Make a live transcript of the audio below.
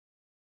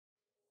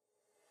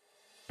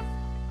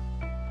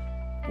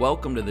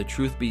Welcome to the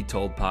Truth Be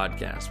Told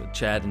podcast with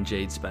Chad and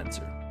Jade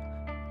Spencer.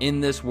 In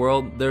this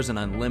world, there's an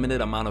unlimited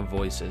amount of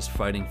voices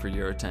fighting for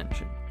your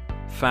attention.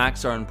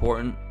 Facts are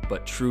important,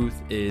 but truth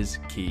is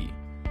key.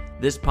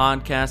 This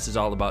podcast is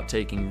all about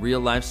taking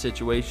real-life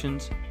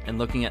situations and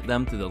looking at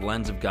them through the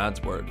lens of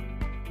God's Word.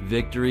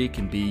 Victory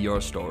can be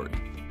your story.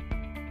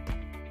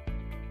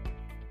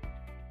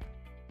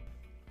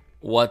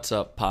 What's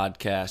up,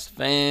 podcast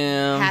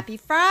fam? Happy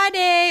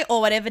Friday,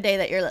 or whatever day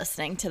that you're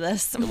listening to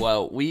this.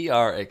 Well, we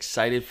are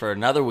excited for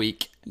another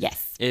week.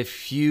 Yes.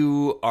 If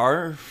you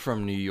are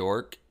from New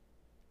York,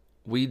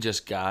 we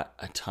just got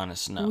a ton of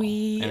snow.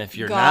 And if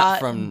you're not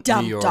from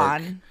New York,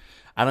 I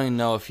don't even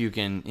know if you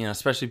can,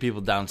 especially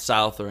people down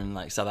south or in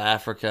like South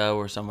Africa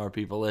where some of our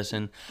people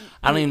listen.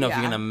 I don't even know if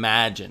you can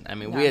imagine. I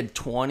mean, we had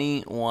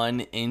 21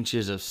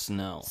 inches of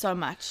snow. So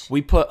much.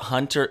 We put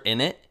Hunter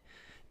in it.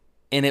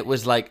 And it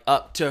was like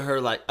up to her,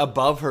 like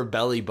above her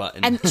belly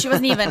button. And she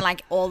wasn't even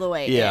like all the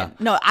way in.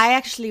 No, I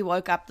actually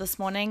woke up this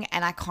morning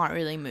and I can't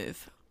really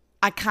move.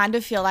 I kind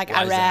of feel like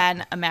I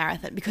ran a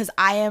marathon because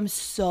I am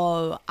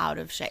so out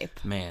of shape.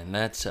 Man,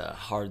 that's a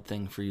hard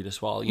thing for you to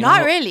swallow.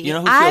 Not really. You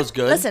know who feels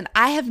good? Listen,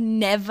 I have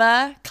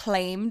never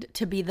claimed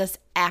to be this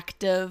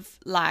active,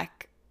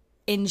 like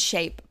in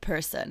shape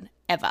person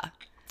ever.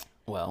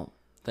 Well,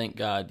 thank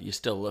God you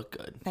still look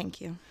good.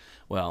 Thank you.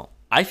 Well,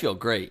 I feel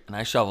great, and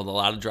I shoveled a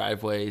lot of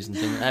driveways and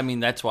things. I mean,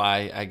 that's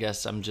why I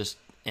guess I'm just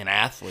an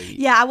athlete.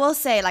 Yeah, I will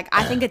say, like,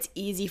 I think it's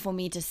easy for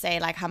me to say,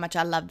 like, how much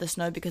I love the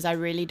snow because I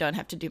really don't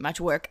have to do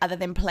much work other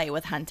than play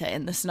with Hunter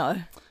in the snow.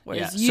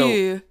 Whereas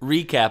So,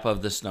 recap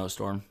of the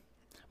snowstorm.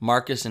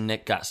 Marcus and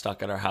Nick got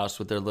stuck at our house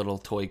with their little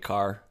toy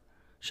car.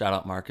 Shout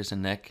out Marcus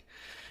and Nick.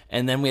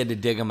 And then we had to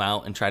dig them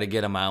out and try to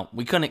get them out.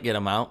 We couldn't get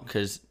them out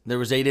because there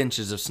was 8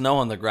 inches of snow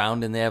on the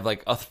ground, and they have,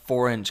 like, a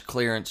 4-inch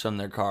clearance from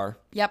their car.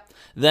 Yep.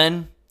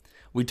 Then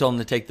we told them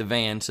to take the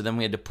van, so then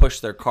we had to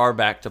push their car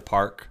back to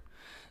park.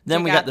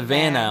 Then we got the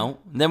van out.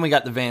 Then we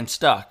got the van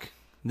stuck.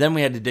 Then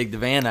we had to dig the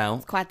van out.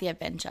 It's quite the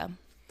adventure.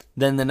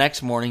 Then the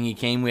next morning he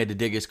came, we had to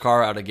dig his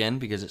car out again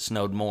because it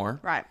snowed more.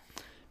 Right.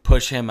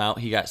 Push him out.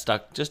 He got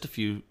stuck just a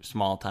few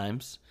small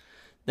times.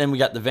 Then we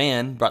got the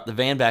van, brought the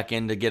van back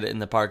in to get it in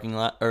the parking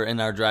lot or in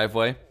our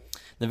driveway.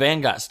 The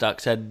van got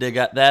stuck, so I had to dig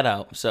that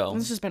out. So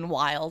this has been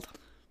wild.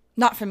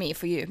 Not for me,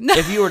 for you.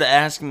 If you were to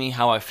ask me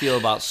how I feel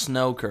about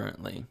snow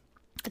currently,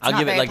 I'll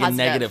give it like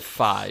positive. A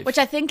 -5. Which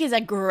I think is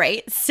a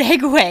great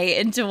segue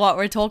into what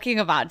we're talking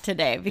about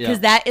today,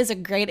 because that is a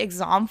great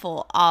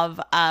example of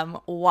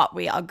what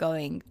we are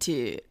going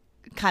to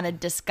kind of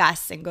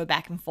discuss and go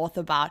back and forth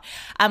about.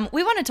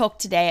 We want to talk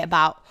today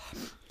about,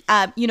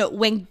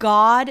 when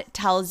God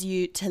tells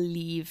you to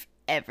leave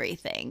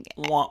everything.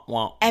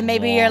 And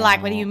maybe you're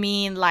like, what do you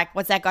mean? Like,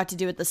 what's that got to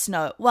do with the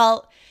snow?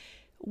 Well,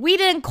 we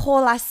didn't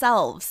call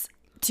ourselves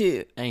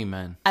to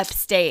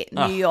upstate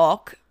New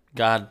York.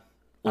 God.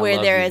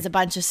 Where there is a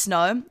bunch of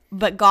snow,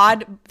 but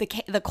God,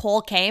 the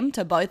call came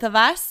to both of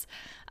us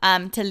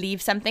to leave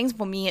some things.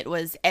 For me, it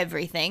was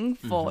everything.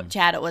 For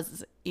Chad, it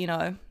was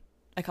a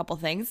couple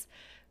things.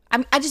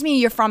 I just mean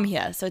you're from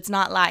here, so it's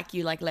not like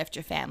you like left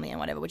your family and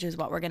whatever, which is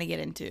what we're gonna get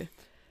into.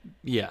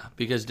 Yeah,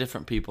 because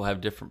different people have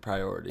different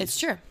priorities. It's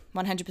true,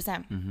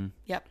 100%.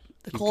 Yep,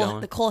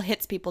 the call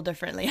hits people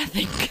differently. I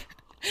think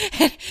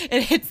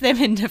it hits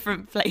them in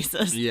different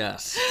places.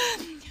 Yes.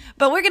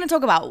 But we're going to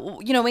talk about,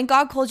 when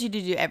God calls you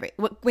to do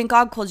when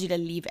God calls you to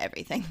leave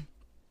everything.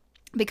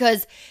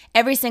 Because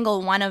every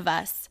single one of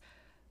us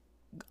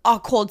are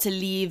called to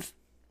leave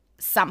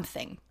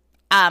something.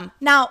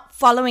 Now,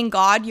 following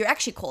God, you're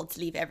actually called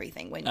to leave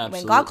everything. When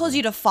God calls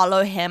you to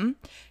follow him,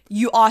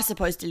 you are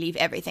supposed to leave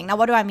everything. Now,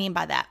 what do I mean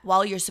by that?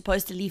 Well, you're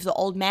supposed to leave the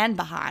old man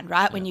behind,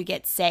 right? Yeah. When you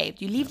get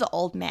saved, you leave the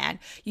old man.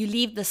 You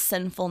leave the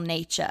sinful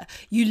nature.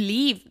 You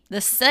leave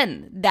the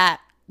sin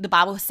that the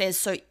Bible says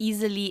so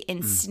easily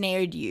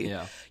ensnared you.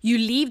 Yeah. You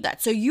leave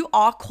that. So you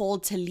are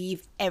called to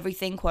leave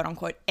everything, quote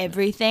unquote,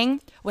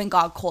 everything when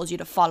God calls you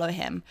to follow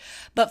him.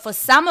 But for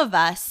some of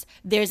us,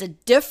 there's a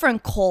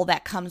different call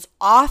that comes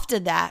after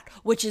that,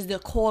 which is the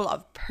call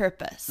of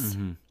purpose.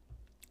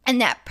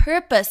 And that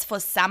purpose for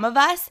some of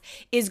us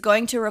is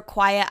going to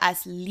require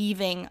us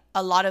leaving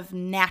a lot of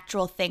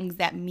natural things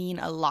that mean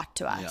a lot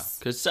to us.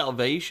 Because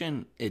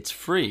salvation, it's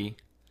free,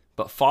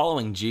 but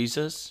following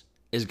Jesus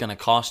is going to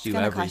cost you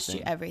everything. Cost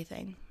you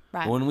everything,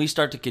 right? When we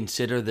start to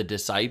consider the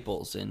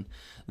disciples and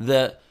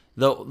the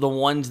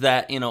ones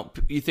that,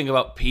 you think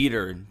about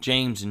Peter,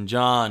 James, and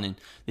John, and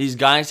these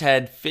guys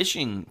had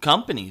fishing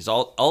companies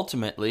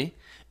ultimately,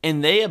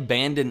 and they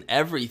abandoned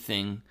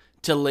everything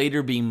to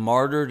later be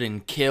martyred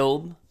and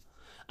killed.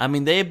 I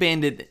mean, they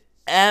abandoned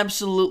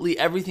absolutely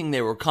everything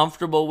they were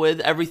comfortable with,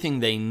 everything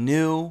they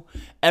knew,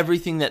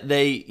 everything that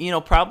they,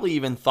 probably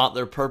even thought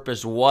their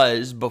purpose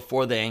was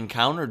before they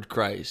encountered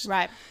Christ.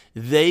 Right.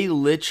 They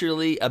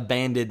literally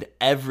abandoned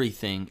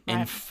everything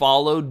and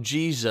followed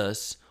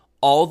Jesus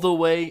all the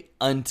way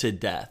unto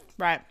death.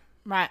 Right.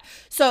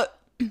 So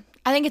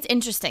I think it's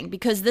interesting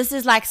because this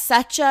is like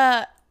such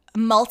a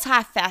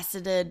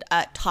multifaceted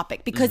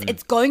topic because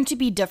it's going to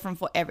be different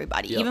for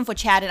everybody. Yep. Even for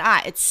Chad and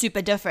I, it's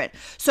super different.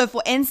 So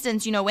for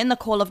instance, when the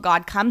call of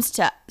God comes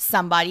to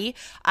somebody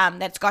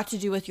that's got to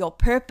do with your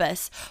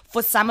purpose,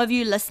 for some of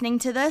you listening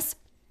to this,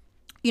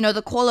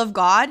 the call of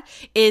God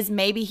is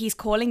maybe he's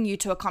calling you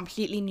to a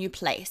completely new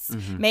place.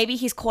 Maybe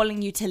he's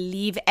calling you to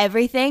leave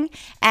everything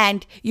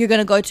and you're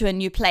going to go to a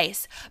new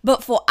place.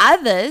 But for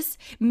others,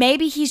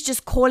 maybe he's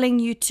just calling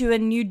you to a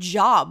new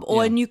job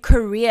or a new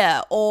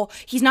career, or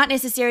he's not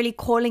necessarily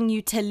calling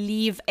you to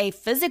leave a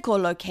physical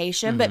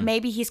location, but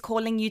maybe he's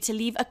calling you to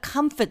leave a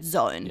comfort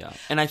zone. Yeah.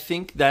 And I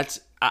think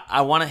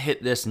I want to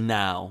hit this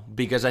now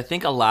because I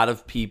think a lot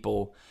of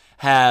people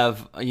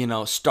have,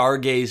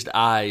 stargazed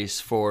eyes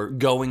for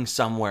going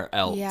somewhere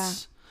else. Yeah.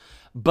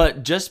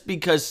 But just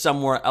because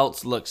somewhere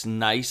else looks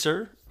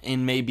nicer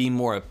and may be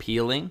more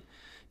appealing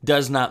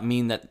does not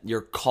mean that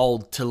you're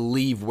called to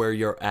leave where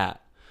you're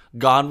at.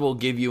 God will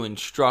give you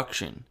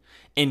instruction,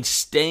 and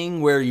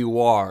staying where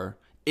you are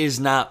is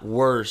not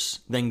worse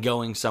than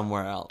going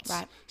somewhere else.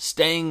 Right.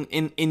 Staying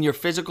in your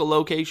physical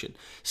location.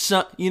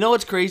 So, you know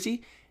what's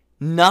crazy?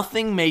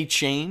 Nothing may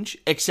change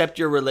except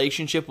your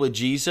relationship with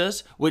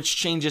Jesus, which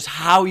changes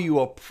how you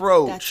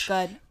approach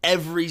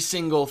every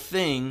single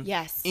thing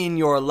in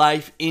your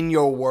life, in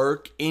your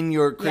work, in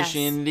your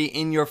Christianity,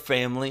 in your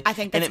family. I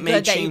think that's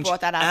good that you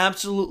brought that up.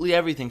 Absolutely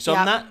everything. So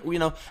I'm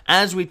not,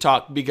 as we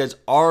talk, because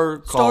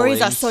our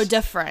stories are so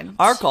different.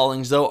 Our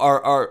callings, though,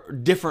 are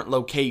different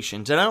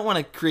locations. And I don't want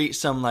to create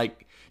some,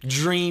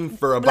 dream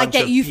for a bunch of people.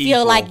 Like that you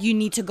feel like you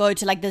need to go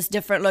to this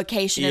different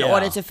location in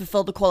order to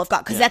fulfill the call of God.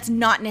 Because that's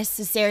not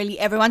necessarily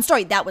everyone's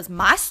story. That was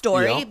my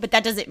story, but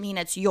that doesn't mean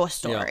it's your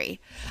story.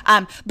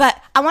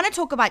 But I want to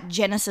talk about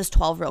Genesis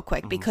 12 real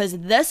quick because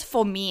this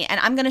for me,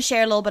 and I'm going to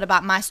share a little bit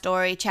about my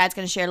story. Chad's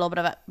going to share a little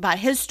bit about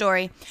his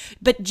story.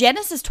 But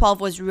Genesis 12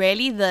 was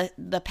really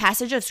the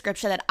passage of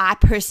scripture that I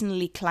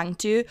personally clung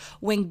to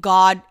when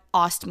God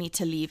asked me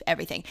to leave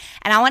everything.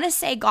 And I want to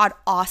say God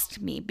asked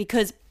me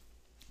because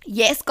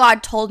yes,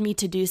 God told me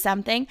to do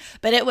something,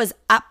 but it was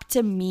up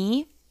to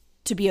me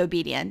to be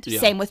obedient. Yeah.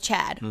 Same with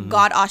Chad.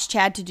 God asked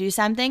Chad to do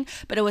something,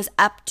 but it was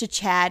up to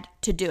Chad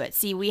to do it.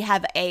 See, we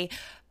have an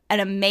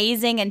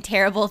amazing and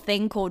terrible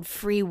thing called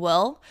free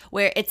will,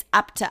 where it's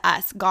up to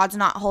us. God's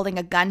not holding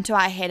a gun to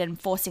our head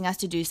and forcing us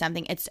to do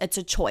something. It's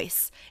a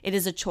choice. It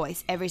is a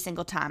choice every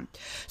single time.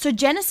 So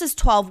Genesis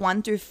 12,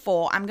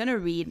 1-4, I'm going to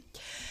read.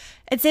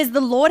 It says,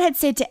 the Lord had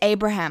said to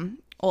Abraham,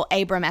 or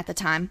Abram at the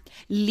time,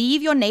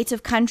 leave your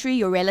native country,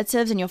 your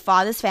relatives, and your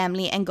father's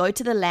family, and go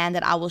to the land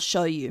that I will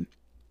show you.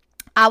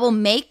 I will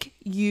make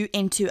you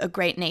into a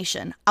great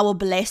nation. I will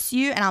bless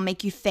you, and I'll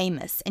make you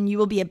famous, and you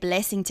will be a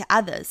blessing to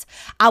others.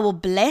 I will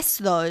bless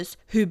those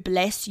who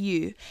bless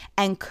you,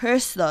 and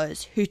curse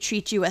those who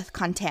treat you with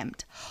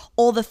contempt.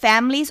 All the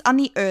families on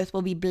the earth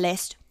will be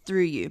blessed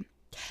through you.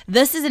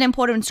 This is an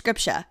important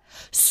scripture.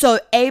 So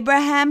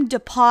Abraham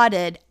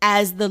departed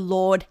as the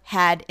Lord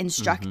had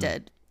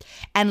instructed.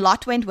 And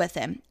Lot went with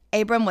him.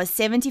 Abram was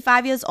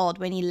 75 years old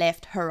when he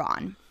left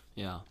Haran.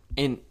 Yeah.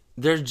 And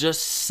there's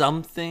just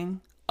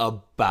something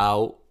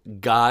about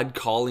God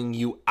calling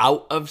you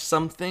out of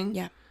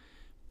something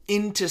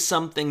into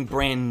something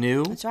brand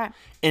new. That's right.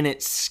 And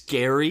it's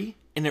scary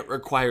and it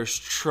requires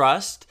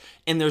trust.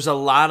 And there's a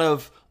lot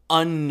of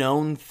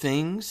unknown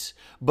things.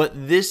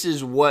 But this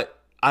is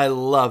what I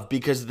love,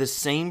 because the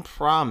same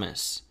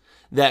promise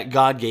that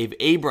God gave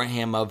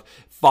Abraham of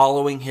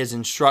following his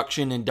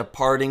instruction and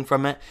departing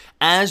from it,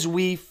 as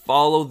we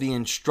follow the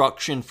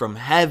instruction from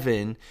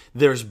heaven,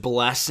 there's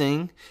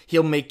blessing.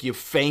 He'll make you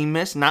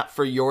famous, not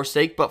for your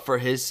sake, but for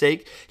his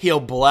sake. He'll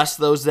bless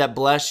those that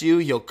bless you.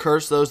 He'll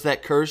curse those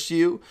that curse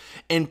you.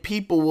 And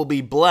people will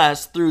be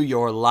blessed through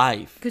your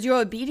life. Because your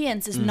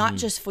obedience is not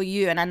just for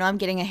you. And I know I'm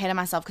getting ahead of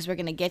myself because we're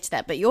going to get to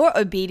that. But your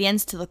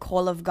obedience to the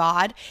call of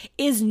God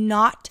is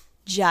not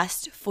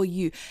just for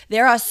you.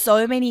 There are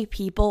so many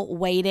people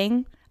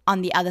waiting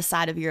on the other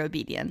side of your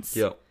obedience.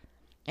 Yep.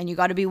 And you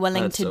got to be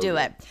willing to do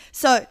it.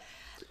 So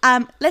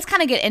let's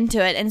kind of get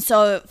into it. And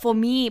so for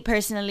me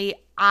personally,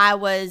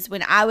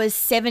 when I was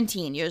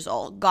 17 years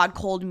old, God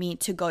called me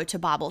to go to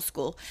Bible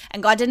school.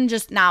 And God didn't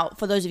just, now,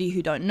 for those of you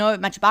who don't know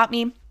much about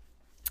me,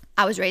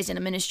 I was raised in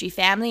a ministry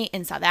family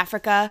in South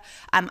Africa.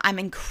 I'm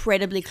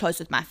incredibly close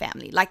with my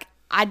family.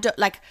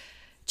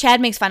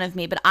 Chad makes fun of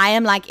me, but I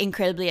am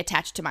incredibly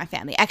attached to my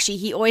family. Actually,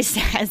 he always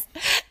says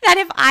that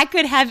if I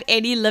could have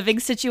any living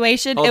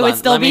situation, it would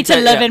still be to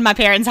live in my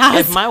parents' house.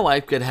 If my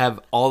wife could have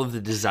all of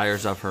the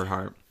desires of her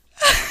heart,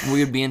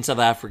 we would be in South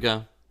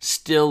Africa,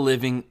 still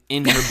living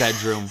in her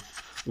bedroom,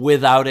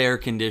 without air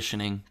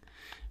conditioning,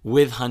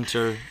 with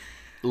Hunter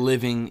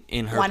living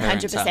in her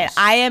parents' house.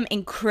 I am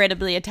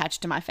incredibly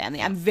attached to my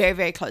family. I'm very,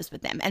 very close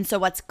with them. And so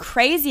what's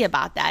crazy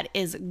about that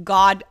is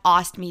God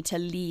asked me to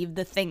leave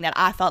the thing that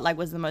I felt like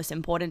was the most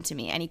important to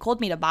me. And he called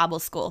me to Bible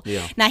school.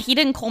 Yeah. Now, he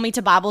didn't call me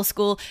to Bible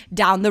school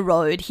down the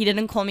road. He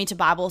didn't call me to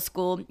Bible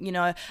school,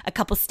 a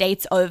couple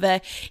states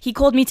over. He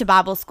called me to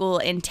Bible school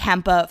in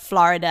Tampa,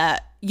 Florida,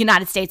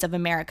 United States of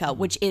America,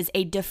 which is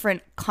a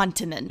different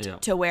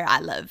continent to where I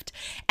lived.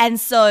 And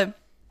so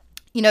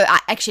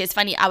It's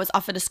funny. I was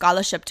offered a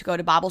scholarship to go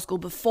to Bible school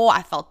before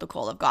I felt the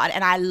call of God.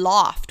 And I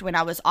laughed when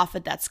I was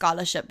offered that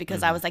scholarship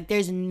because I was like,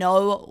 there's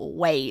no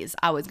ways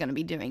I was going to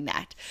be doing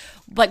that.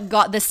 But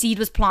God, the seed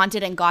was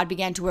planted and God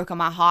began to work on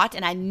my heart.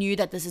 And I knew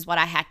that this is what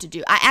I had to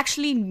do. I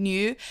actually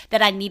knew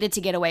that I needed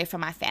to get away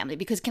from my family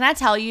because can I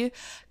tell you,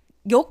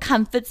 your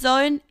comfort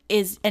zone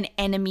is an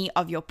enemy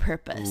of your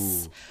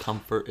purpose.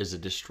 Comfort is a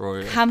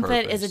destroyer.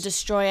 Comfort is a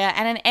destroyer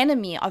and an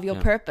enemy of your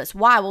purpose.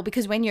 Why? Well,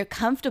 because when you're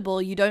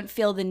comfortable, you don't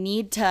feel the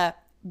need to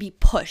be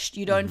pushed.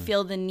 You don't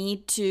feel the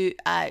need to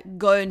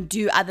go and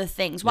do other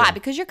things. Why?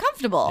 Because you're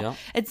comfortable. Yeah.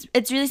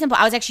 It's really simple.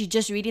 I was actually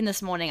just reading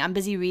this morning. I'm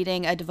busy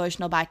reading a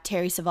devotional by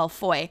Terry Savelle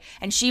Foy,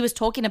 and she was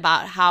talking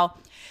about how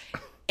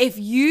if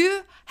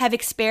you have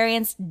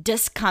experienced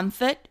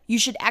discomfort, you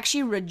should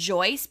actually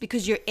rejoice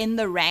because you're in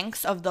the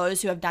ranks of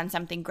those who have done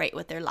something great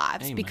with their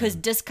lives. Amen. Because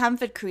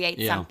discomfort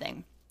creates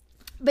something.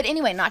 But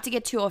anyway, not to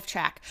get too off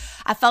track,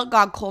 I felt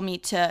God call me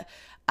to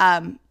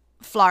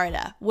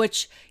Florida,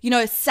 which,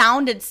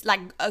 sounded like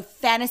a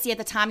fantasy at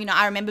the time.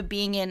 I remember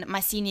being in my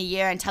senior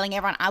year and telling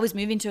everyone I was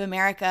moving to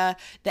America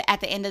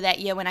at the end of that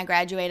year when I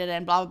graduated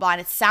and blah, blah, blah.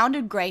 And it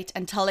sounded great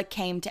until it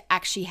came to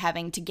actually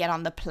having to get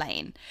on the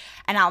plane.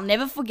 And I'll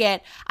never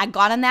forget, I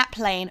got on that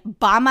plane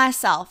by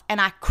myself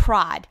and I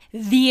cried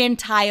the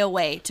entire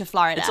way to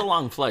Florida. It's a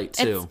long flight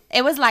too.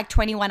 It was like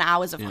 21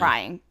 hours of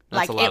crying.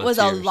 It was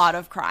a lot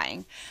of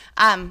crying.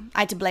 I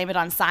had to blame it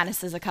on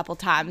sinuses a couple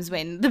times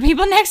when the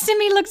people next to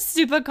me looked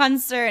super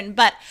concerned.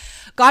 But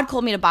God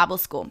called me to Bible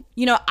school.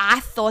 I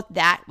thought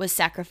that was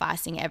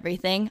sacrificing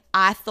everything.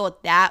 I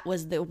thought that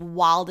was the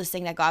wildest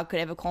thing that God could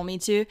ever call me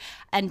to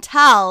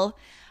until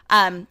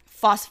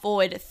fast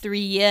forward 3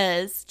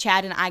 years,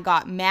 Chad and I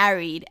got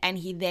married and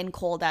he then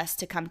called us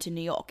to come to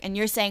New York. And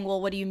you're saying,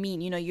 well, what do you mean?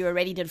 You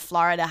already did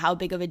Florida. How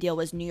big of a deal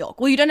was New York?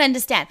 Well, you don't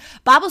understand.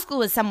 Bible school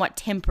was somewhat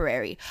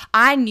temporary.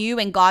 I knew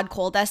when God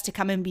called us to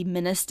come and be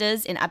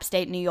ministers in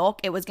upstate New York,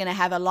 it was going to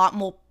have a lot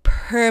more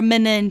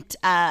permanent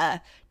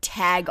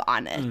tag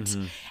on it.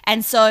 Mm-hmm.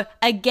 And so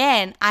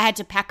again, I had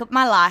to pack up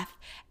my life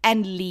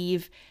and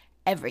leave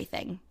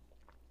everything.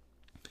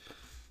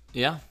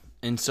 Yeah.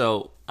 And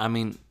so,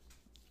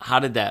 how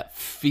did that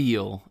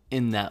feel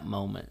in that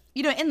moment?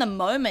 In the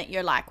moment,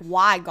 you're like,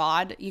 why,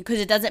 God? Because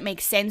it doesn't make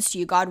sense to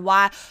you, God.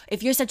 Why?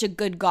 If you're such a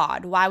good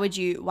God, why would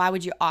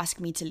you ask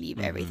me to leave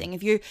everything?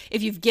 If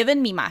you've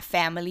given me my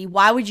family,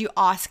 why would you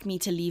ask me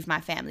to leave my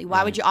family?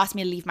 Why would you ask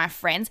me to leave my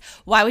friends?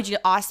 Why would you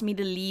ask me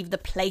to leave the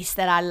place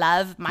that I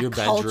love, my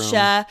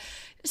culture?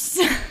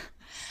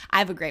 I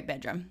have a great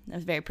bedroom. A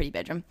very pretty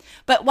bedroom.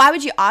 But why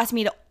would you ask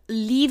me to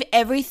leave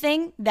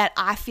everything that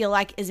I feel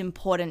like is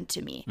important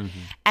to me? Mm-hmm.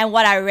 And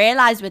what I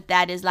realized with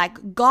that is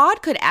like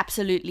God could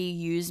absolutely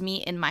use me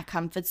in my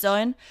comfort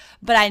zone,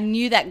 but I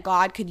knew that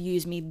God could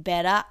use me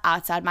better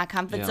outside my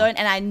comfort zone.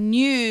 And I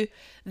knew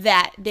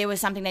that there was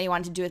something that he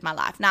wanted to do with my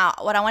life. Now,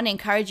 what I want to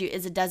encourage you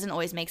is it doesn't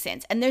always make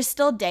sense. And there's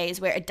still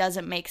days where it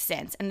doesn't make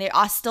sense. And there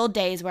are still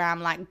days where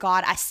I'm like,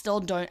 God, I still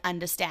don't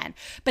understand.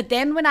 But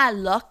then when I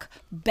look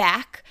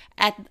back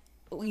at,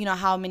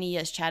 how many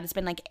years, Chad? It's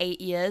been like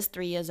 8 years,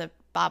 3 years of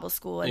Bible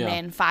school and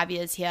then 5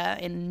 years here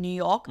in New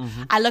York.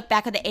 Mm-hmm. I look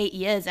back at the 8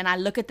 years and I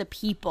look at the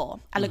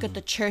people. I look at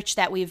the church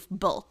that we've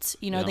built,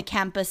 the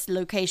campus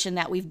location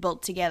that we've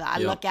built together. I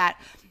look at,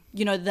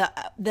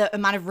 the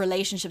amount of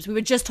relationships. We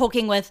were just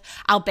talking with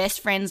our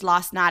best friends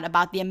last night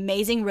about the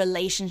amazing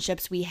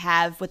relationships we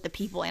have with the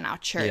people in our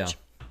church. Yeah.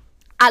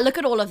 I look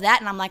at all of that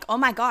and I'm like, oh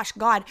my gosh,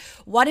 God,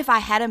 what if I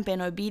hadn't been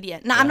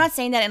obedient? Now, I'm not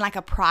saying that in like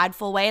a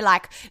prideful way,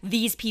 like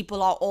these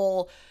people are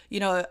all,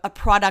 a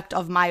product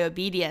of my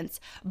obedience.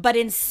 But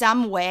in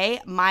some way,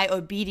 my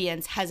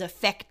obedience has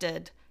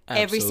affected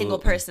every single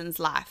person's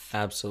life.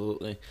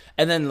 Absolutely.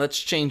 And then let's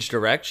change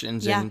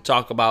directions and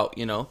talk about,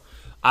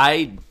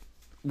 I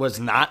was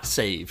not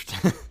saved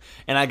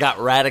and I got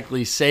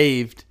radically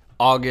saved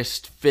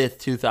August 5th,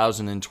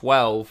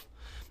 2012.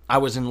 I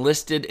was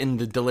enlisted in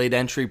the delayed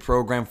entry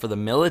program for the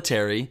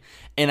military,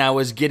 and I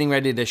was getting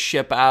ready to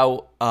ship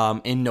out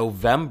in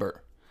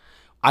November.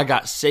 I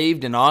got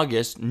saved in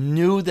August,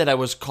 knew that I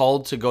was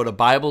called to go to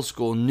Bible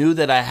school, knew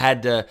that I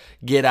had to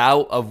get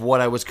out of what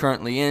I was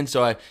currently in.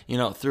 So I,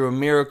 through a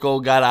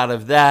miracle, got out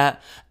of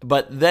that.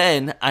 But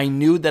then I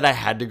knew that I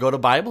had to go to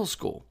Bible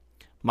school.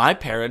 My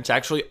parents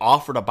actually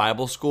offered a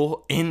Bible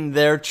school in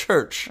their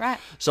church. Right.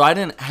 So I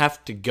didn't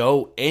have to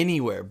go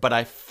anywhere, but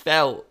I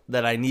felt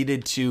that I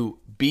needed to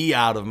be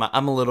out of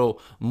I'm a little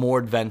more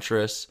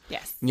adventurous.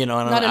 Yes. And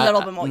not a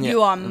little bit more.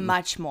 You are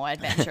much more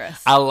adventurous.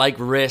 I like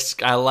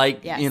risk. I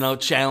like,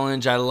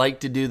 challenge. I like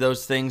to do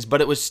those things, but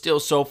it was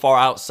still so far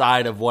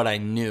outside of what I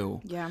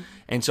knew. Yeah.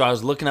 And so I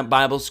was looking at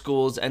Bible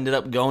schools, ended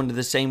up going to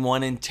the same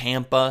one in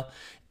Tampa.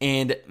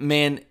 And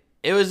man,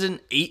 it was an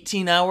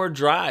 18-hour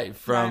drive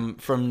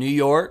from New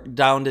York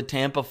down to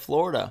Tampa,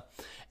 Florida.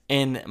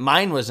 And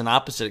mine was an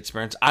opposite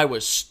experience. I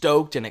was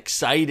stoked and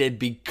excited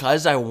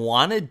because I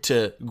wanted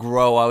to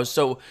grow. I was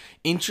so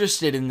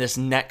interested in this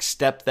next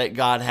step that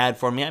God had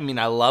for me.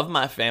 I love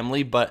my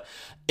family, but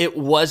it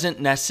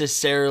wasn't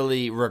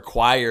necessarily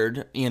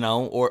required,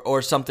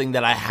 or something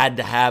that I had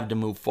to have to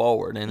move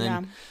forward. And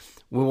then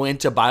we went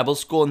to Bible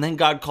school, and then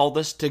God called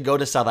us to go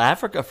to South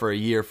Africa for a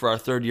year for our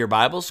third year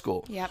Bible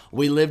school. Yep.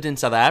 We lived in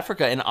South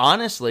Africa, and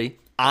honestly,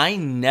 I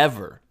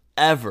never,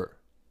 ever,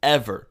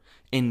 ever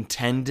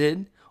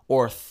intended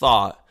or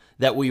thought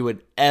that we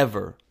would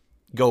ever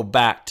go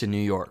back to New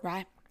York.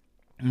 Right.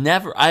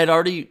 Never. I had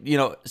already,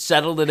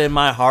 settled it in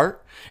my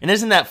heart. And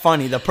isn't that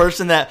funny? The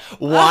person that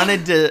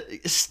wanted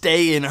to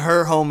stay in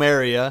her home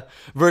area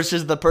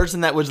versus the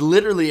person that was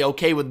literally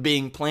okay with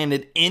being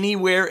planted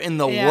anywhere in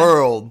the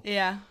world.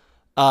 Yeah.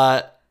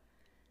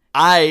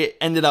 I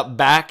ended up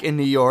back in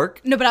New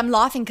York. No, but I'm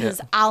laughing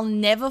because I'll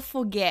never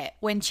forget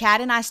when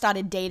Chad and I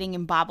started dating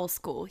in Bible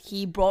school.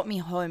 He brought me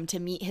home to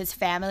meet his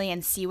family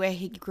and see where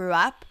he grew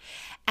up.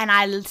 And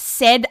I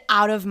said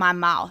out of my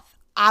mouth,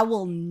 I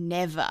will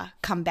never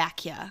come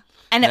back here.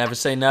 And Never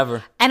say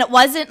never. And it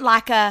wasn't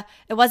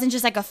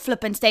just like a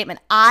flippant statement.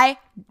 I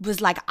was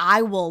like,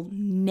 I will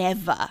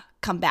never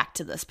come back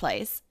to this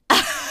place.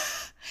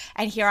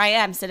 And here I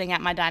am sitting at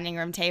my dining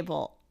room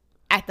table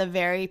at the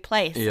very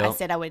place I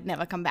said I would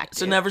never come back to.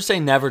 So never say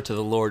never to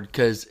the Lord,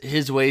 because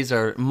his ways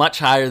are much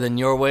higher than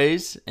your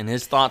ways, and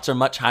his thoughts are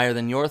much higher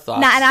than your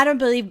thoughts. Now, and I don't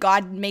believe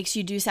God makes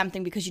you do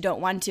something because you don't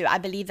want to. I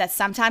believe that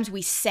sometimes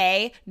we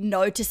say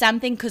no to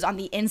something because on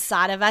the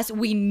inside of us,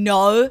 we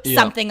know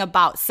something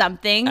about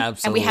something.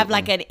 Absolutely. And we have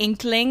like an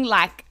inkling,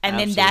 and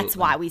then that's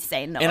why we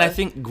say no. And I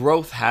think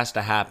growth has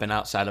to happen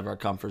outside of our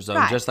comfort zone,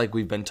 Right. just like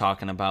we've been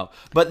talking about.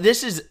 But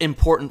this is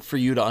important for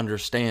you to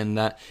understand,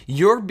 that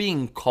you're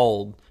being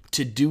called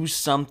to do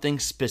something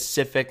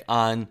specific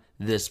on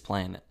this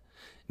planet.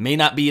 It may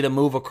not be to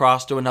move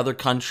across to another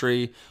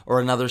country or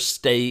another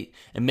state.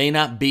 It may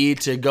not be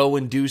to go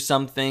and do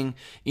something,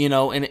 in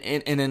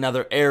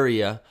another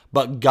area.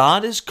 But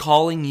God is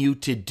calling you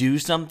to do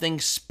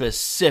something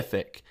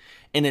specific.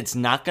 And it's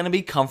not going to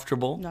be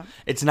comfortable. No.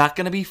 It's not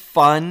going to be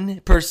fun,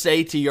 per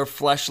se, to your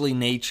fleshly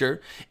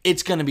nature.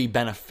 It's going to be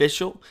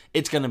beneficial.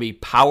 It's going to be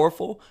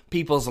powerful.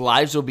 People's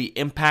lives will be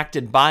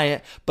impacted by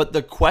it. But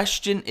the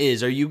question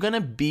is, are you going to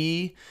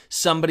be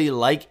somebody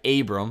like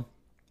Abram,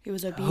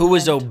 who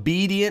was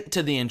obedient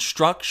to the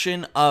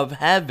instruction of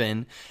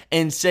heaven,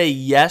 and say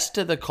yes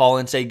to the call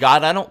and say,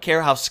 God, I don't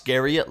care how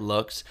scary it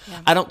looks.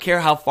 Yeah. I don't care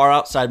how far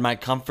outside my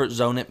comfort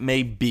zone it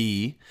may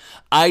be.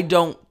 I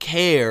don't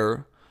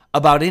care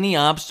about any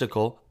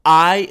obstacle.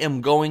 I am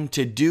going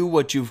to do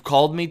what you've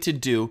called me to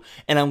do,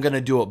 and I'm going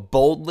to do it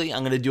boldly. I'm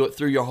going to do it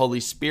through your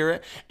Holy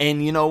Spirit.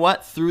 And you know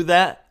what? Through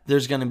that,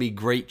 there's going to be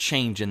great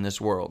change in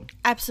this world.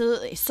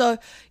 Absolutely. So,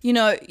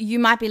 you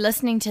might be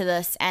listening to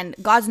this and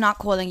God's not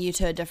calling you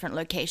to a different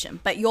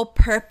location, but your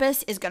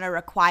purpose is going to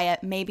require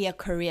maybe a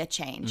career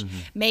change. Mm-hmm.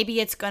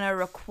 Maybe it's going to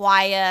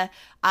require,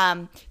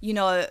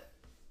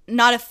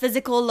 not a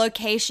physical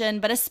location,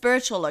 but a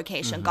spiritual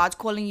location. Mm-hmm. God's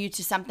calling you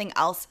to something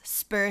else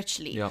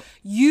spiritually. Yep.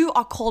 You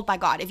are called by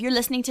God. If you're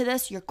listening to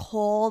this, you're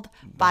called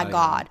by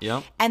God.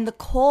 Yep. And the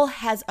call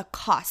has a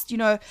cost.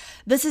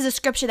 This is a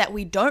scripture that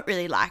we don't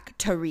really like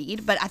to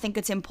read, but I think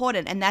it's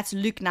important, and that's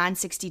Luke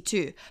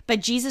 9:62. But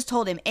Jesus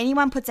told him,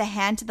 anyone puts a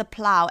hand to the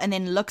plow and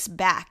then looks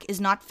back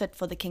is not fit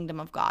for the kingdom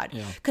of God.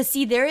 Because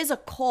see, there is a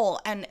call,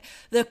 and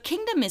the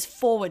kingdom is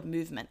forward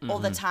movement all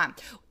the time.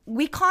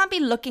 We can't be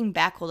looking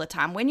back all the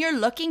time. When you're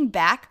looking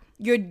back,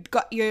 you're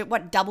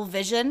double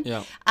vision.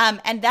 Yeah.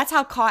 And that's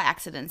how car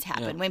accidents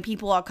happen, when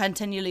people are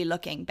continually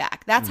looking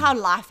back. That's how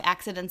life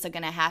accidents are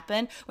going to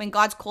happen, when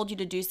God's called you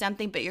to do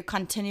something, but you're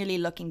continually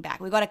looking back.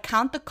 We got to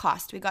count the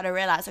cost. We got to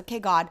realize, okay,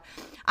 God,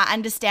 I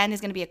understand there's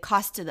going to be a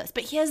cost to this.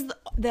 But here's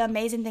the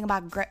amazing thing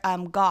about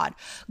God.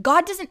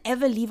 God doesn't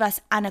ever leave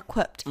us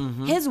unequipped.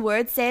 Mm-hmm. His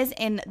word says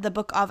in the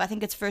book of, I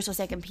think it's 1st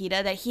or 2nd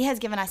Peter, that he has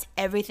given us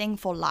everything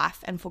for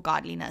life and for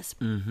godliness.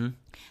 Mm-hmm.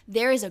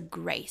 There is a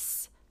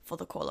grace for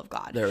the call of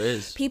God. There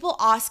is. People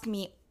ask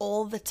me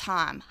all the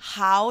time,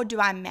 how do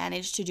I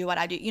manage to do what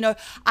I do?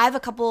 I have a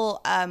couple,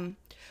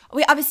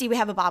 we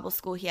have a Bible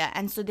school here,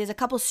 and so there's a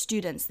couple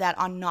students that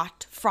are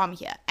not from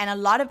here, and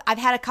I've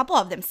had a couple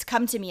of them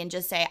come to me and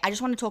just say, I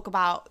just want to talk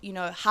about,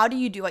 how do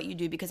you do what you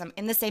do, because I'm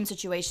in the same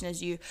situation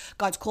as you.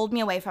 God's called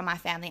me away from my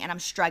family and I'm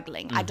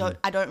struggling. Mm-hmm.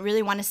 I don't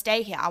really want to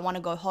stay here. I want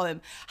to go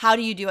home. How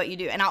do you do what you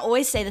do? And I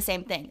always say the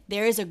same thing.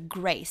 There is a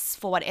grace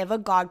for whatever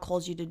God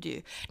calls you to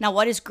do. Now,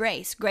 what is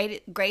grace?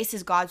 Grace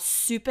is God's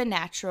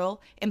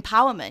supernatural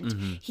empowerment.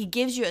 Mm-hmm. He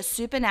gives you a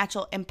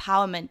supernatural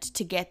empowerment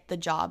to get the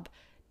job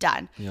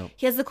done. Yep.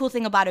 Here's the cool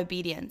thing about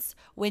obedience.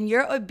 When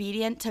you're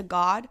obedient to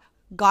God,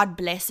 God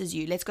blesses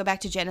you. Let's go back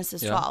to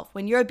Genesis 12.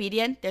 When you're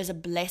obedient, there's a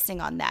blessing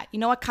on that. You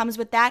know what comes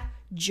with that?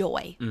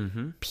 Joy,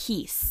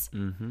 peace.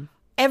 Mm-hmm.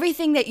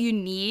 Everything that you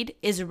need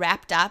is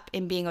wrapped up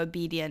in being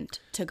obedient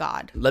to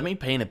God. Let me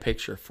paint a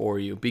picture for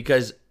you,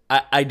 because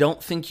I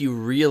don't think you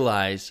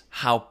realize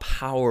how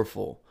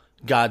powerful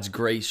God's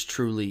grace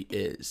truly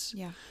is.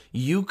 Yeah.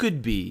 You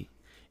could be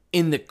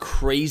in the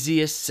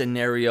craziest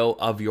scenario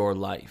of your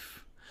life.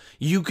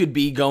 You could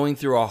be going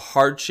through a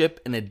hardship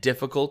and a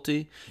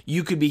difficulty.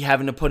 You could be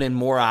having to put in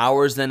more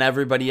hours than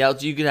everybody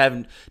else. You could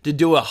have to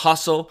do a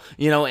hustle,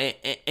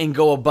 and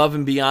go above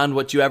and beyond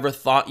what you ever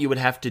thought you would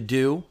have to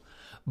do.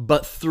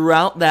 But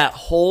throughout that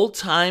whole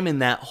time in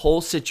that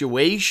whole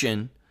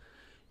situation,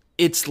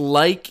 it's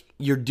like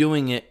you're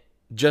doing it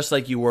just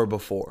like you were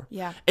before.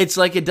 Yeah. It's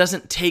like it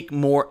doesn't take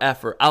more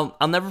effort. I'll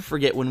never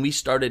forget when we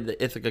started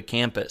the Ithaca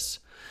campus.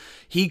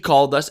 He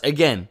called us,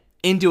 again,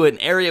 into an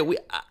area.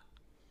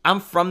 I'm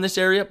from this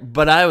area,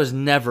 but I was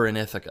never in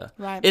Ithaca.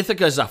 Right.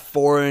 Ithaca is a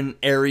foreign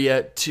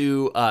area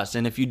to us.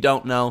 And if you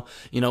don't know,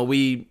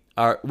 we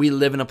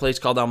live in a place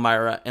called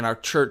Elmira, and our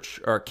church,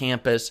 our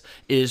campus,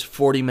 is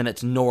 40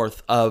 minutes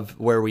north of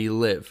where we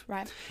live.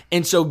 Right.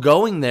 And so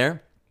going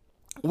there,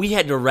 we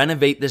had to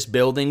renovate this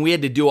building. We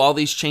had to do all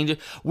these changes.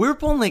 We were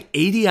pulling like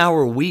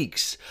 80-hour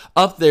weeks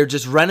up there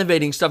just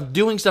renovating stuff,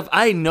 doing stuff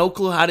I had no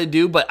clue how to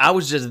do, but I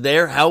was just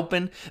there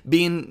helping,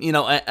 being,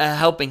 a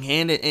helping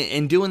hand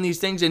and doing these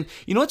things. And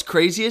you know what's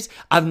crazy is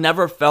I've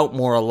never felt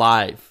more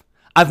alive.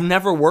 I've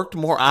never worked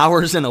more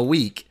hours in a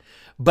week,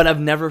 but I've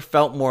never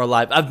felt more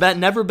alive.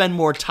 Never been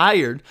more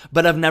tired,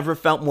 but I've never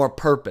felt more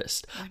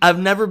purposed. I've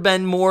never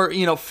been more,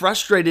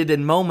 frustrated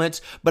in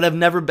moments, but I've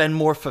never been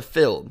more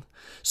fulfilled.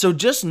 So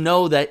just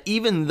know that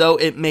even though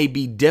it may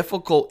be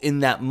difficult in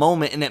that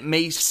moment and it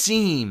may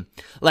seem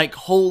like,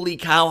 holy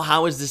cow,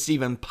 how is this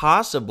even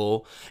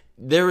possible?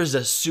 There is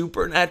a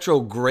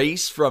supernatural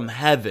grace from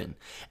heaven.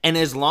 And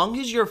as long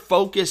as you're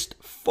focused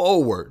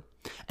forward,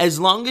 as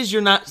long as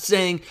you're not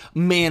saying,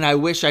 man, I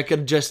wish I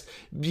could just,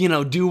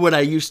 do what I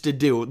used to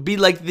do. Be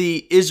like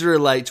the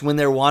Israelites when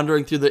they're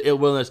wandering through the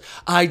wilderness.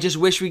 I just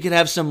wish we could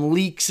have some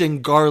leeks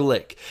and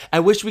garlic.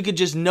 I wish we could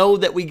just know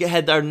that we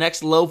had our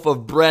next loaf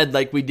of bread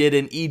like we did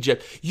in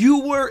Egypt. You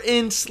were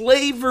in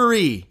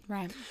slavery.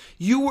 Right.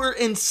 You were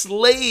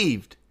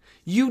enslaved.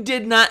 You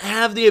did not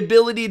have the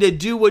ability to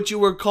do what you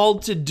were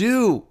called to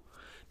do.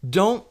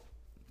 Don't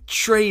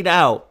trade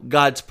out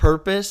God's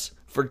purpose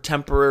for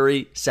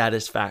temporary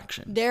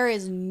satisfaction. There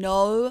is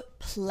no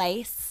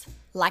place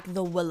like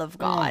the will of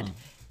God.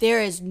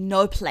 There is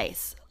no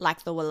place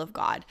like the will of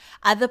God.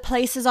 Other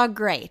places are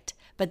great,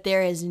 but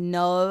there is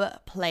no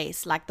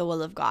place like the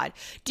will of God.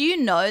 Do you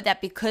know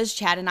that because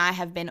Chad and I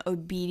have been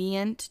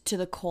obedient to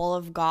the call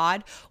of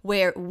God,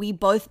 where we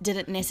both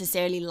didn't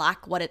necessarily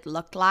like what it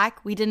looked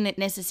like, we didn't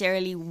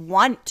necessarily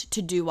want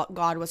to do what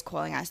God was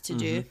calling us to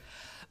do,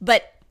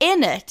 but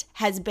in it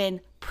has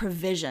been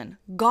provision.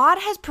 God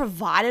has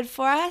provided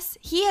for us.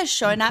 He has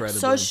shown up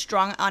so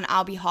strong on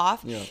our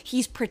behalf. Yeah.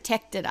 He's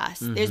protected us.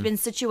 There's been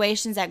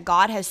situations that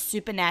God has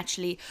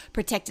supernaturally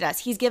protected us.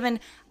 He's given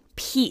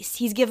peace.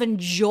 He's given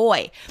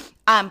joy.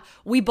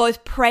 We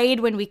both prayed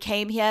when we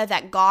came here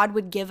that God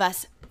would give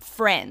us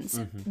friends,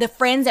 the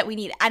friends that we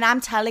need. And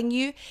I'm telling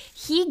you,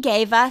 he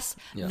gave us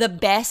the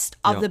best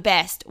of the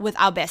best with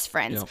our best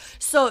friends. Yeah.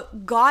 So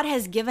God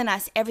has given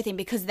us everything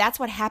because that's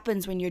what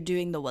happens when you're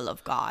doing the will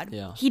of God.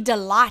 Yeah. He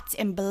delights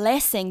in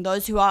blessing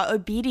those who are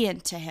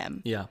obedient to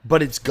him. Yeah.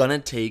 But it's going to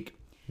take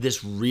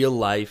this real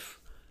life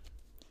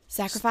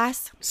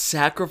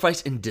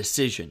sacrifice and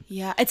decision.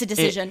 Yeah, it's a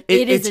decision.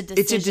 It is a decision.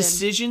 It's a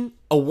decision,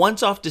 a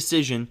once-off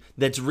decision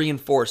that's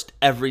reinforced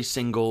every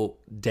single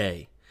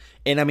day.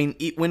 And I mean,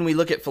 when we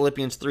look at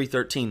Philippians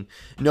 3:13,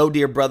 no,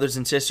 dear brothers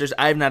and sisters,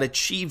 I have not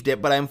achieved it,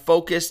 but I'm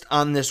focused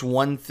on this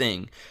one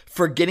thing,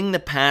 forgetting the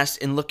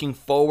past and looking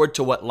forward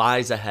to what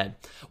lies ahead.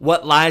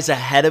 What lies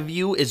ahead of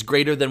you is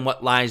greater than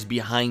what lies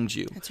behind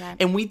you. That's right.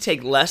 And we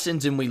take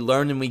lessons and we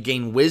learn and we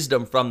gain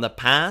wisdom from the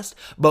past,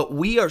 but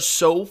we are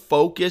so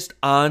focused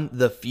on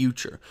the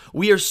future.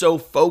 We are so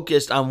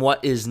focused on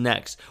what is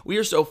next. We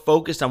are so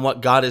focused on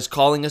what God is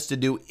calling us to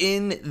do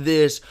in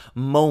this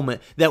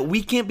moment that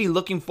we can't be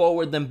looking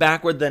forward, then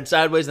backward, then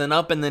sideways, then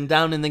up, and then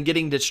down, and then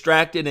getting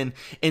distracted and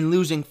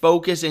losing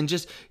focus and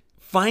just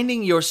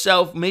finding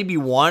yourself maybe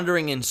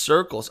wandering in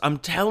circles. I'm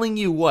telling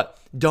you what,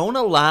 don't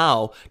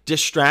allow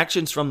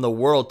distractions from the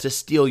world to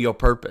steal your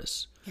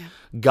purpose. Yeah.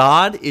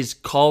 God is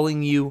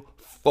calling you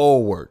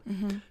forward,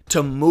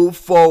 to move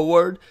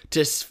forward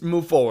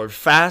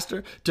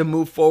faster, to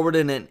move forward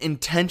in an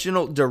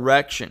intentional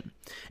direction.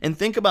 And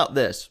think about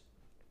this.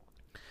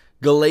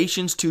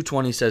 Galatians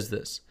 2:20 says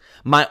this,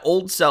 my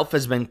old self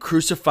has been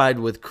crucified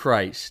with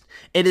Christ.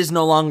 It is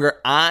no longer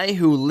I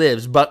who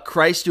lives, but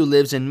Christ who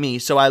lives in me.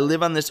 So I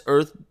live on this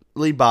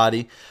earthly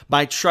body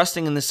by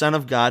trusting in the Son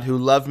of God who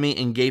loved me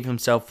and gave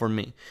himself for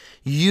me.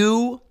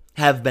 You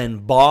have been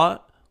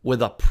bought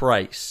with a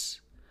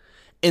price.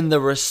 And the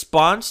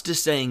response to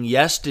saying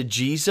yes to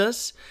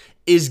Jesus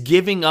is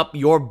giving up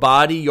your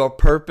body, your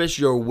purpose,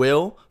 your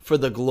will for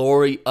the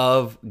glory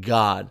of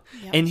God.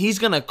 Yep. And he's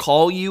going to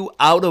call you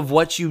out of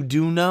what you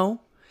do know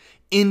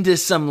into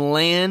some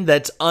land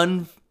that's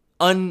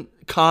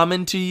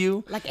uncommon to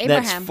you, like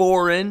Abraham. That's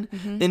foreign,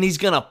 then he's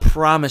going to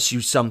promise you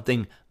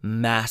something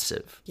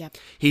massive. Yep.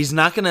 He's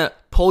not going to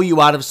pull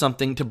you out of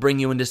something to bring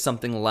you into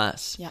something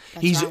less. Yep,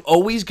 he's right.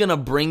 always going to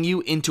bring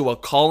you into a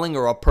calling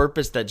or a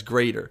purpose that's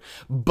greater.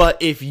 But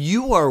if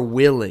you are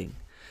willing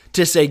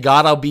to say,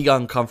 God, I'll be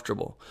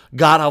uncomfortable.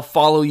 God, I'll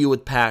follow you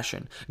with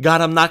passion.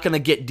 God, I'm not going to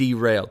get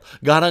derailed.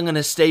 God, I'm going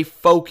to stay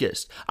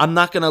focused. I'm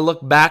not going to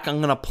look back. I'm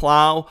going to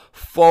plow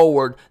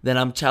forward. Then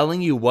I'm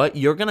telling you what,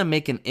 you're going to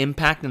make an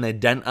impact and a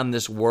dent on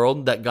this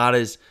world that God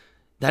is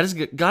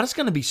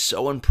going to be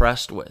so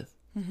impressed with.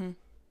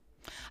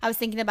 I was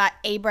thinking about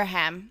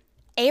Abraham.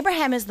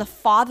 Abraham is the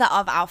father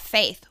of our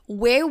faith.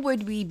 Where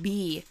would we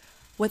be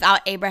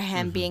without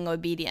Abraham being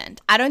obedient?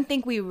 I don't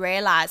think we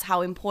realize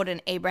how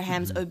important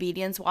Abraham's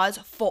obedience was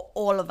for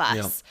all of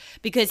us,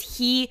 because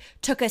he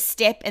took a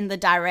step in the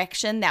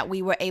direction that we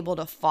were able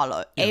to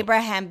follow.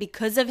 Abraham,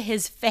 because of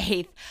his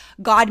faith,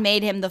 God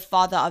made him the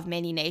father of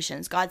many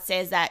nations. God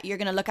says that you're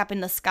going to look up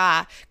in the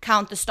sky,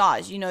 count the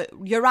stars. You know,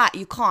 you're right,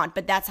 you can't,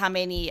 but that's how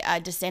many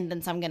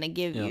descendants I'm going to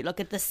give you.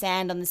 Look at the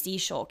sand on the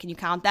seashore. Can you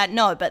count that?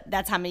 No, but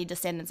that's how many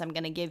descendants I'm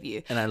going to give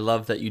you. And I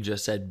love that you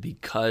just said,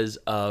 because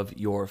of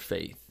your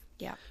faith.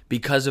 Yeah.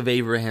 Because of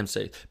Abraham's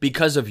faith.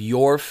 Because of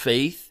your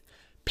faith,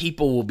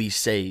 people will be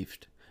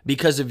saved.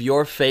 Because of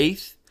your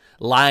faith,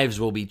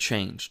 lives will be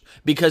changed.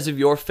 Because of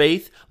your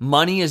faith,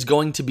 money is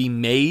going to be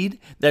made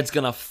that's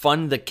going to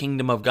fund the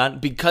kingdom of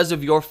God. Because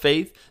of your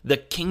faith, the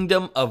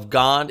kingdom of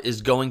God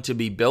is going to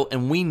be built.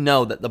 And we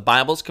know that the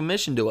Bible's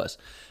commissioned to us.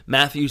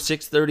 Matthew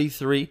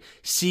 6:33,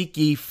 seek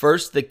ye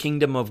first the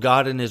kingdom of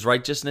God and his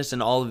righteousness,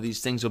 and all of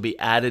these things will be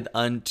added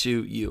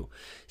unto you.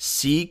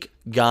 Seek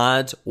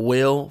God's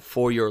will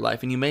for your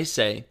life. And you may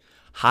say,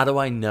 how do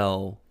I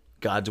know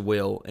God's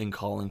will and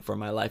calling for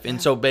my life?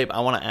 And so, babe, I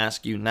want to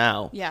ask you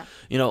now,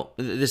 you know,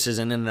 this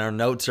isn't in our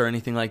notes or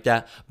anything like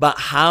that, but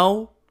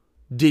how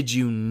did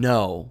you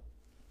know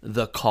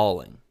the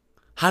calling?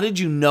 How did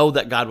you know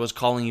that God was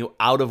calling you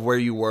out of where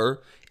you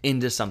were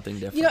into something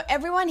different? You know,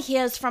 everyone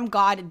hears from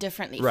God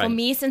differently. Right. For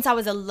me, since I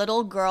was a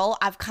little girl,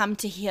 I've come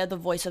to hear the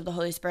voice of the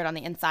Holy Spirit on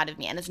the inside of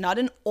me. And it's not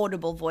an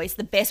audible voice.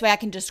 The best way I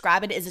can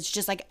describe it is it's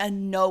just like a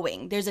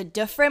knowing. There's a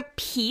different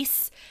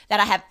peace that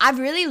I have. I've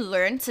really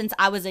learned since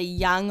I was a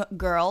young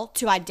girl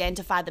to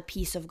identify the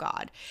peace of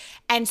God.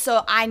 And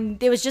so I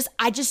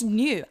just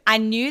knew. I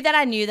knew that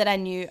I knew that I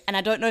knew. And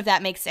I don't know if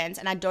that makes sense.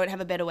 And I don't have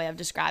a better way of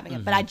describing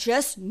it. But I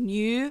just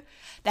knew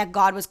that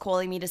God was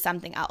calling me to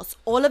something else.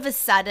 All of a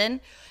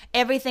sudden,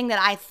 everything that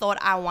I thought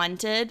I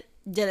wanted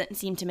didn't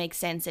seem to make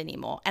sense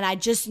anymore. And I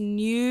just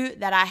knew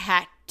that I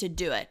had to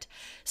do it.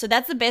 So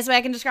that's the best way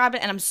I can describe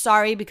it. And I'm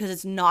sorry because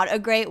it's not a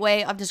great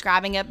way of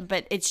describing it,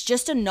 but it's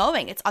just a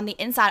knowing. It's on the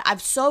inside.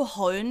 I've so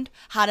honed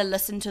how to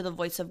listen to the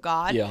voice of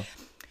God. Yeah.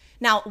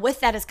 Now,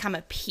 with that has come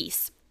a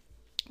peace.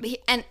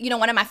 And, you know,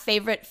 one of my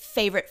favorite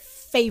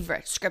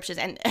scriptures,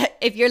 and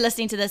if you're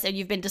listening to this and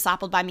you've been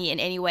discipled by me in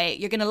any way,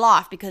 you're going to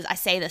laugh because I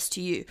say this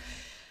to you.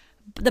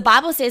 The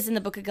Bible says in the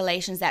book of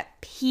Galatians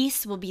that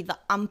peace will be the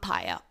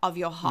umpire of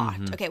your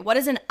heart. Okay, what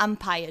does an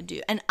umpire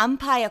do? An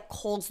umpire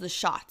calls the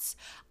shots.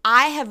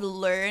 I have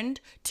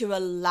learned to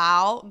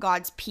allow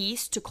God's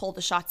peace to call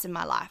the shots in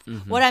my life.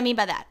 What do I mean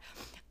by that?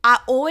 I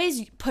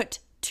always put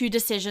two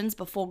decisions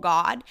before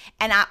God,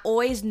 and I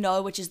always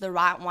know which is the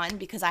right one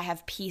because I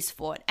have peace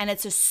for it. And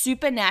it's a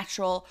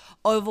supernatural,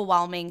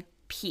 overwhelming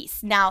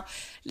peace. Now,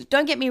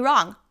 don't get me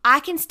wrong.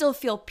 I can still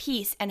feel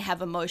peace and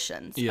have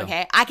emotions,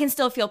 okay? I can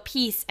still feel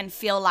peace and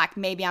feel like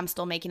maybe I'm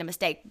still making a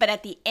mistake. But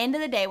at the end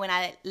of the day, when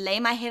I lay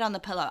my head on the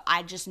pillow,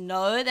 I just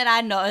know that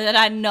I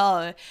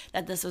know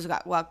that this was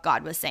what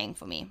God was saying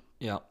for me.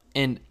 Yeah.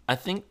 And I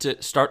think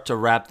to start to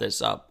wrap this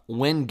up,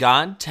 when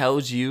God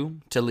tells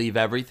you to leave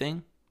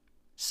everything,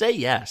 say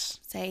yes.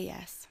 Say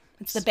yes.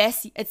 It's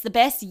the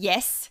best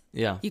yes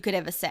you could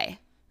ever say.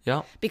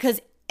 Yeah. Because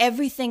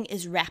everything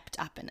is wrapped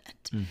up in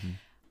it.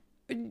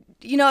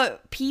 You know,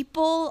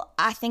 people,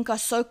 I think, are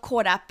so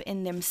caught up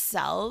in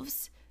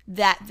themselves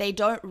that they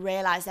don't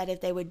realize that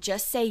if they would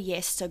just say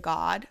yes to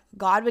God,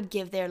 God would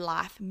give their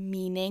life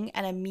meaning,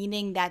 and a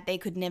meaning that they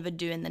could never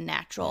do in the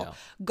natural. Yeah.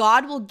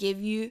 God will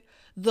give you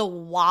the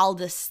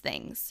wildest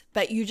things,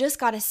 but you just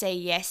got to say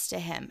yes to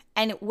him.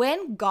 And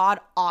when God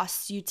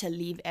asks you to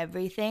leave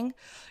everything,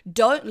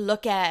 don't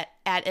look at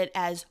it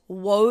as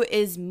woe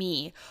is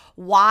me.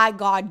 Why,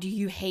 God, do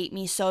you hate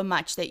me so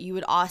much that you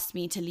would ask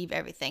me to leave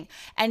everything?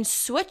 And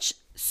flip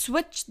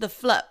the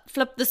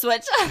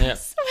switch. Yeah.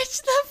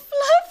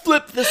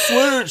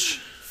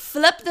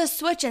 Flip the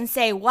switch and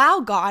say,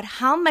 wow, God,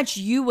 how much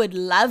you would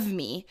love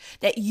me,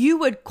 that you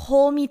would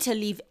call me to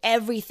leave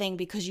everything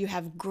because you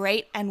have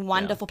great and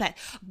wonderful plans.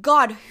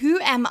 God, who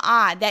am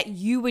I that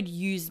you would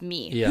use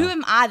me? Yeah. Who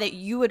am I that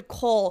you would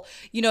call,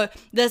 you know,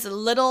 this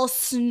little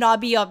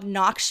snobby,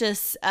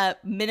 obnoxious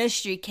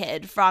ministry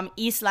kid from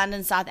East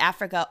London, South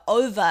Africa,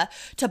 over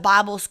to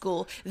Bible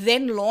school,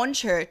 then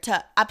launch her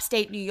to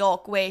upstate New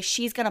York, where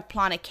she's going to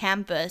plant a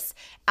campus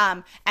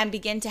and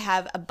begin to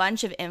have a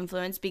bunch of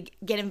influence,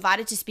 get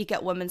invited to speak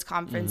at women's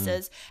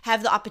conferences,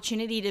 have the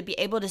opportunity to be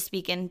able to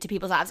speak into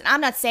people's lives. And I'm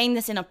not saying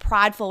this in a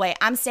prideful way.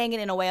 I'm saying it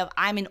in a way of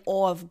I'm in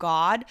awe of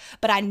God,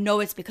 but I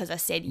know it's because I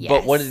said yes.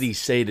 But what did he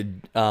say to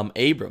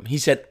Abram? He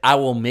said, I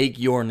will make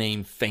your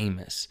name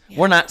famous. Yeah.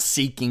 We're not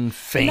seeking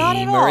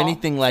fame or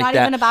anything like that.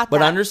 Not even about but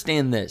that.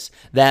 Understand this,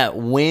 that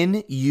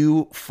when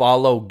you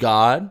follow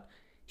God,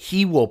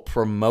 He will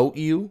promote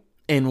you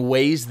in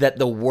ways that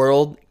the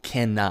world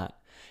cannot.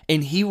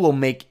 And he will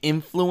make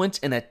influence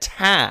and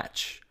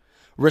attach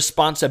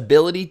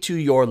responsibility to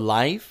your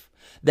life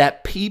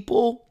that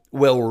people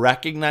will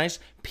recognize,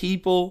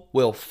 people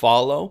will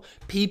follow,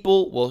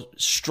 people will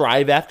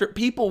strive after,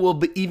 people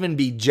will even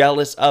be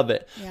jealous of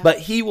it. Yeah. But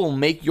he will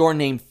make your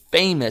name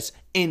famous.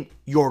 In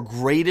your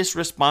greatest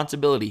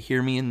responsibility,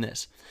 hear me in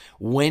this,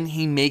 when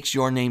he makes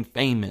your name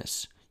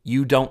famous,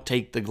 you don't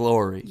take the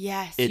glory.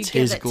 Yes, it's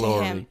his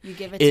glory. You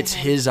give it to him. It's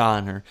his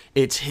honor.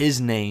 It's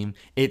his name.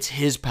 It's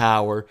his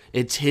power.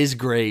 It's his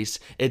grace.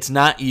 It's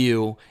not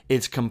you.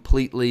 It's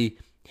completely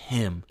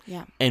him.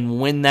 Yeah. And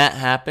when that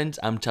happens,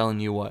 I'm telling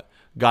you what,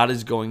 God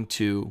is going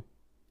to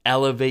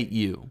elevate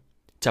you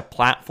to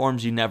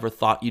platforms you never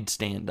thought you'd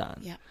stand on.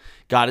 Yeah.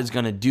 God is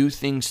going to do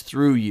things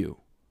through you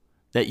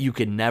that you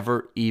could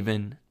never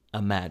even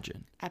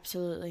imagine.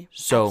 Absolutely.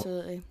 So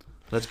absolutely.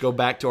 Let's go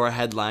back to our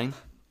headline,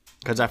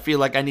 because I feel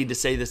like I need to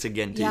say this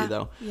again to you,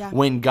 though. Yeah.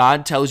 When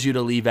God tells you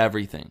to leave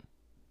everything,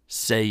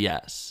 say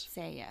yes.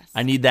 Say yes.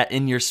 I need that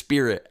in your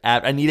spirit.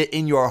 I need it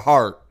in your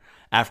heart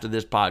after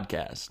this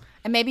podcast.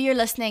 And maybe you're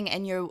listening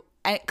and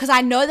because I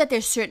know that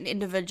there's certain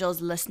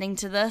individuals listening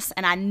to this,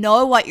 and I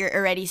know what you're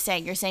already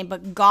saying. You're saying,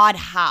 but God,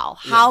 how?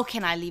 How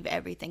can I leave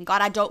everything?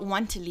 God, I don't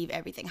want to leave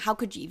everything. How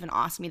could you even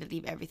ask me to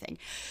leave everything?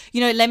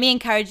 Let me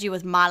encourage you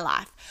with my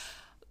life.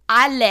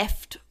 I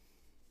left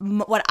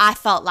what I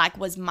felt like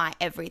was my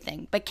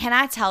everything. But can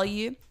I tell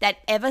you that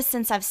ever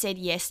since I've said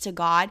yes to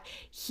God,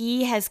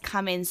 he has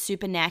come in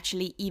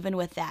supernaturally even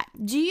with that.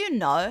 Do you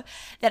know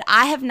that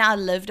I have now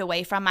lived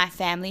away from my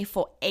family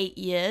for 8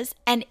 years?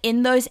 And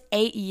in those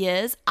 8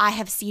 years, I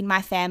have seen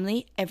my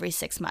family every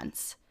 6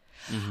 months.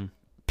 Mm-hmm.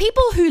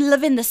 People who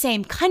live in the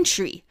same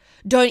country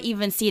don't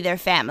even see their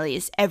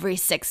families every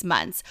 6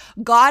 months.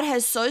 God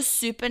has so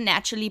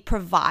supernaturally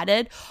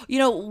provided.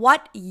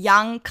 What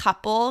young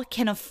couple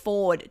can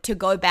afford to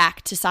go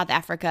back to South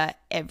Africa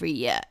every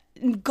year?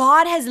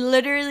 God has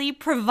literally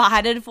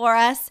provided for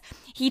us.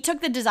 He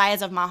took the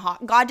desires of my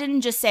heart. God didn't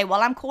just say,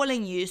 well, I'm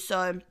calling you,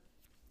 so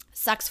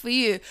sucks for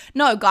you.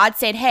 No, God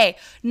said, hey,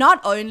 not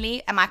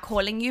only am I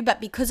calling you,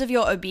 but because of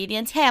your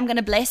obedience, hey, I'm going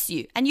to bless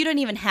you. And you don't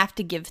even have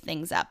to give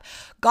things up.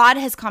 God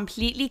has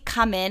completely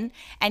come in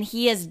and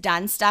he has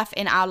done stuff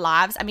in our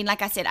lives. I mean,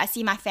 like I said, I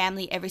see my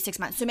family every 6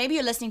 months. So maybe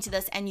you're listening to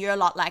this and you're a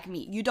lot like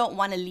me. You don't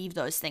want to leave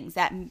those things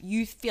that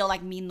you feel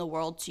like mean the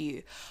world to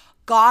you.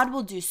 God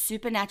will do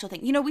supernatural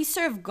things. We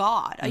serve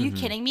God. Are you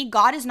kidding me?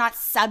 God is not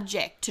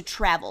subject to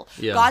travel.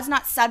 Yeah. God's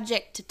not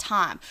subject to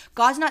time.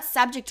 God's not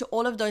subject to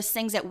all of those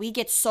things that we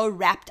get so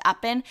wrapped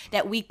up in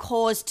that we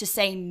cause to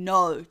say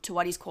no to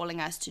what he's calling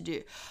us to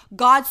do.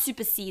 God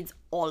supersedes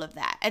all of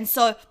that. And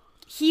so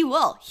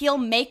he'll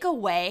make a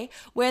way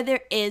where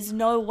there is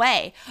no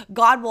way.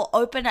 God will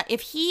open up.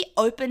 If he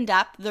opened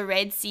up the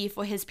Red Sea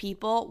for his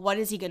people, what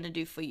is he going to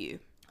do for you?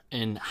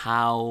 And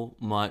how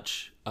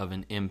much of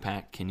an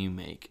impact can you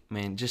make?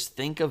 Man, just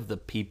think of the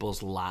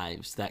people's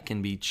lives that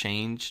can be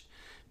changed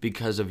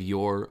because of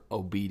your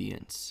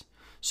obedience.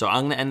 So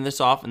I'm going to end this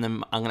off, and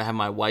then I'm going to have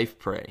my wife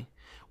pray.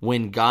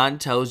 When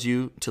God tells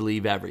you to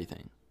leave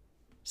everything,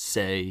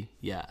 say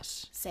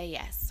yes. Say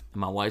yes. And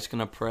my wife's going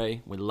to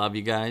pray. We love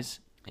you guys.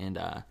 And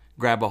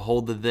grab a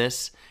hold of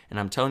this. And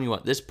I'm telling you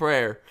what, this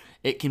prayer,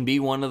 it can be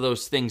one of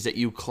those things that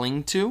you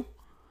cling to,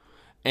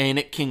 and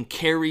it can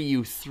carry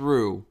you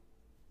through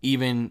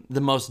even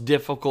the most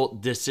difficult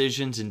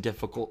decisions in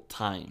difficult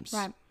times.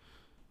 Right.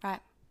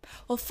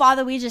 Well,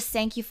 Father, we just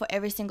thank you for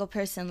every single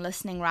person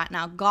listening right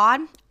now.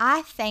 God,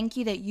 I thank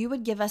you that you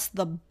would give us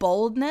the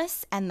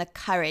boldness and the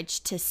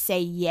courage to say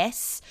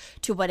yes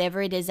to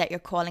whatever it is that you're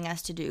calling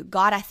us to do.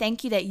 God, I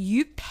thank you that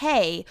you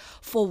pay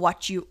for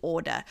what you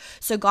order.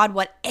 So God,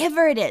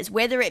 whatever it is,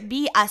 whether it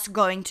be us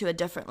going to a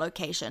different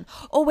location,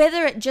 or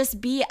whether it just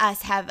be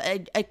us have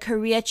a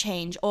career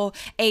change or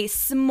a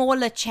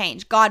smaller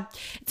change, God,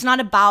 it's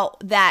not about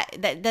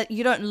that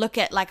you don't look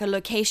at like a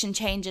location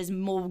change as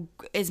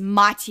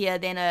mightier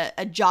than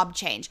a job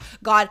change.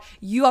 God,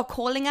 you are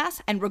calling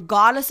us, and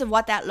regardless of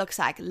what that looks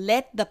like,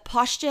 let the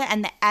posture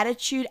and the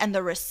attitude and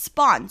the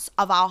response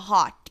of our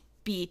heart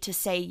be to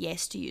say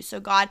yes to you.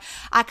 So God,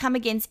 I come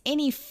against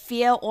any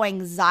fear or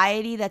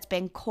anxiety that's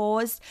been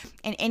caused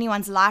in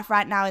anyone's life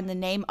right now in the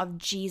name of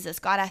Jesus.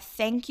 God, I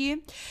thank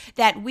you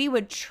that we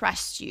would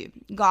trust you.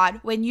 God,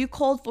 when you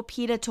called for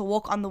Peter to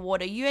walk on the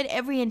water, you had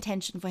every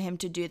intention for him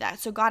to do that.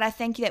 So God, I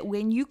thank you that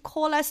when you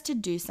call us to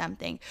do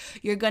something,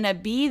 you're going to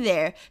be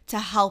there to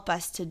help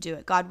us to do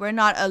it. God, we're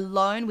not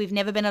alone. We've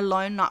never been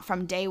alone, not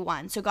from day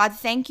one. So God,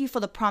 thank you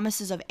for the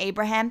promises of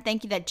Abraham.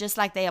 Thank you that just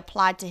like they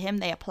applied to him,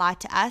 they apply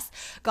to us.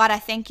 God, I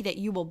thank you that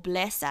you will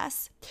bless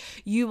us.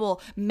 You will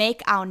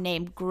make our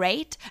name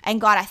great. And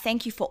God, I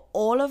thank you for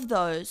all of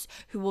those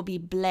who will be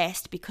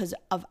blessed because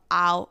of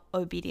our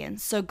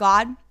obedience. So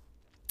God,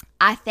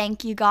 I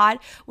thank you, God,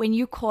 when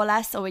you call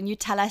us or when you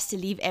tell us to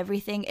leave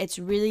everything, it's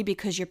really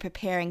because you're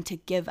preparing to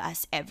give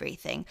us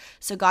everything.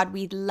 So God,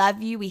 we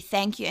love you. We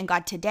thank you. And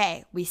God,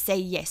 today we say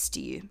yes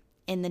to you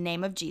in the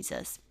name of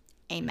Jesus.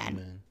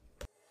 Amen.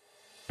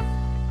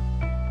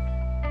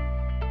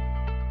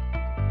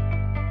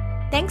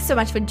 Thanks so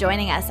much for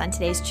joining us on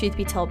today's Truth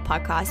Be Told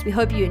podcast. We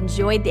hope you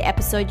enjoyed the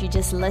episode you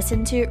just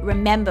listened to.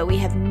 Remember, we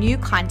have new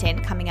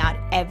content coming out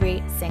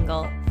every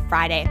single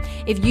Friday.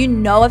 If you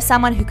know of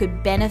someone who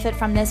could benefit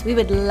from this, we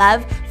would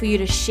love for you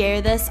to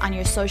share this on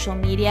your social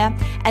media,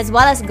 as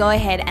well as go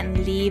ahead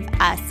and leave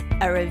us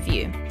a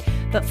review.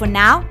 But for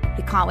now,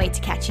 we can't wait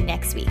to catch you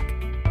next week.